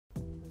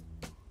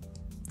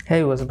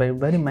Hey, what's up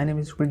everybody, my name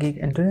is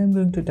SuperGeek and today I'm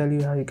going to tell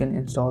you how you can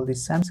install the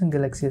Samsung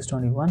Galaxy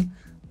S21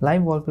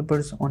 Live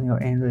Wallpapers on your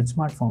Android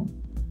smartphone.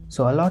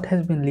 So a lot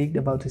has been leaked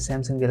about the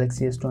Samsung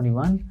Galaxy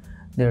S21.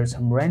 There are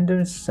some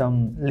renders,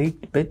 some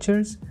leaked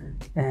pictures,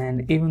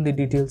 and even the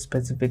detailed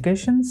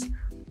specifications,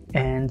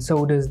 and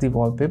so does the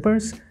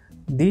wallpapers.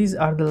 These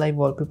are the live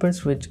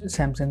wallpapers which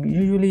Samsung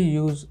usually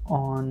use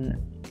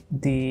on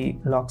the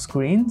lock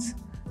screens.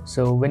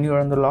 So when you are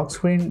on the lock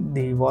screen,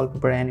 the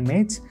wallpaper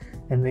animates,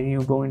 and when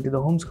you go into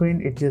the home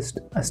screen, it's just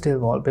a still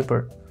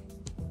wallpaper.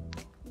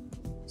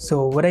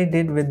 So what I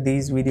did with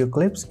these video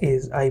clips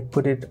is I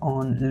put it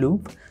on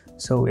loop,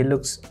 so it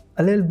looks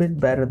a little bit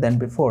better than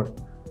before.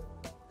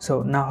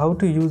 So now how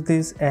to use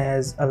this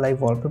as a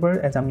live wallpaper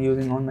as I'm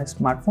using on my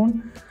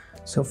smartphone.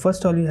 So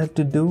first, all you have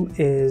to do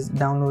is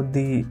download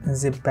the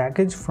zip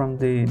package from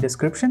the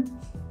description,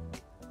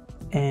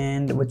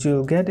 and what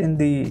you'll get in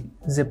the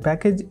zip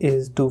package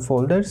is two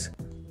folders.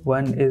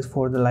 One is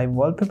for the live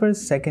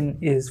wallpapers, second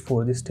is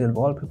for the still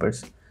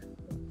wallpapers.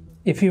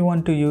 If you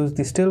want to use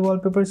the still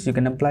wallpapers, you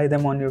can apply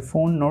them on your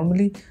phone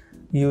normally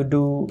you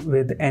do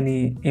with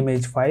any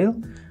image file,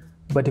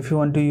 but if you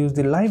want to use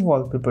the live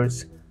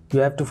wallpapers,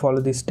 you have to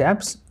follow these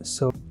steps.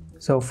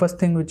 So first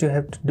thing which you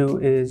have to do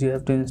is you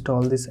have to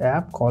install this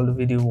app called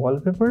Video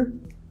Wallpaper.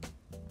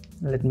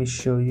 Let me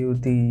show you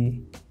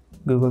the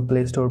Google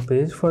Play Store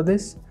page for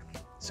this.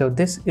 So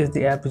this is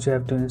the app which you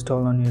have to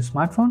install on your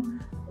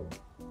smartphone,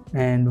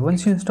 and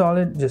once you install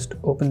it, just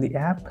open the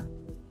app,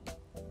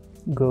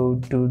 go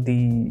to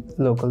the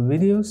local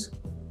videos,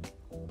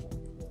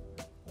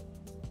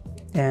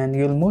 and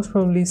you'll most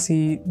probably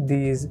see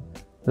these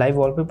live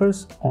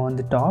wallpapers on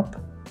the top.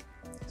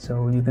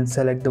 So you can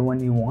select the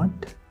one you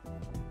want.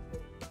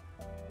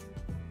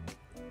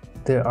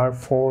 There are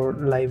 4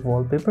 live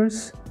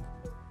wallpapers,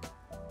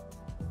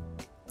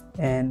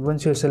 and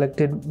once you're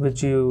selected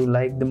which you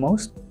like the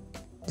most,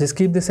 just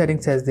keep the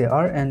settings as they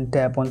are and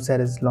tap on Set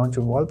as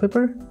Launcher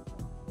Wallpaper,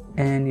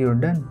 and you're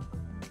done.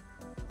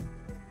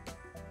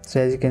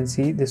 So as you can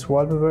see, this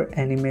wallpaper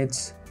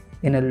animates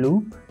in a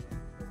loop.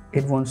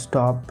 It won't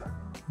stop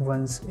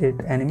once it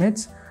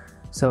animates,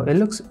 so it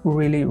looks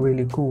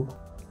really cool.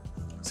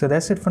 So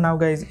that's it for now,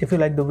 guys. If you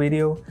like the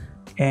video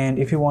and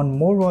if you want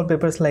more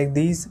wallpapers like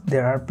these,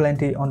 there are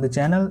plenty on the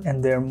channel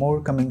and there are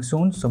more coming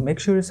soon, so make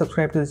sure you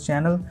subscribe to this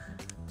channel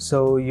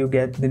so you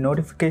get the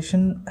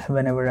notification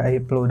whenever I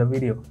upload a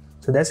video.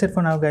 So that's it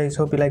for now, guys.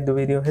 Hope you liked the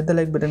video. Hit the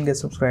like button, get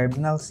subscribed,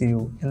 and I'll see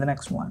you in the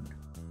next one.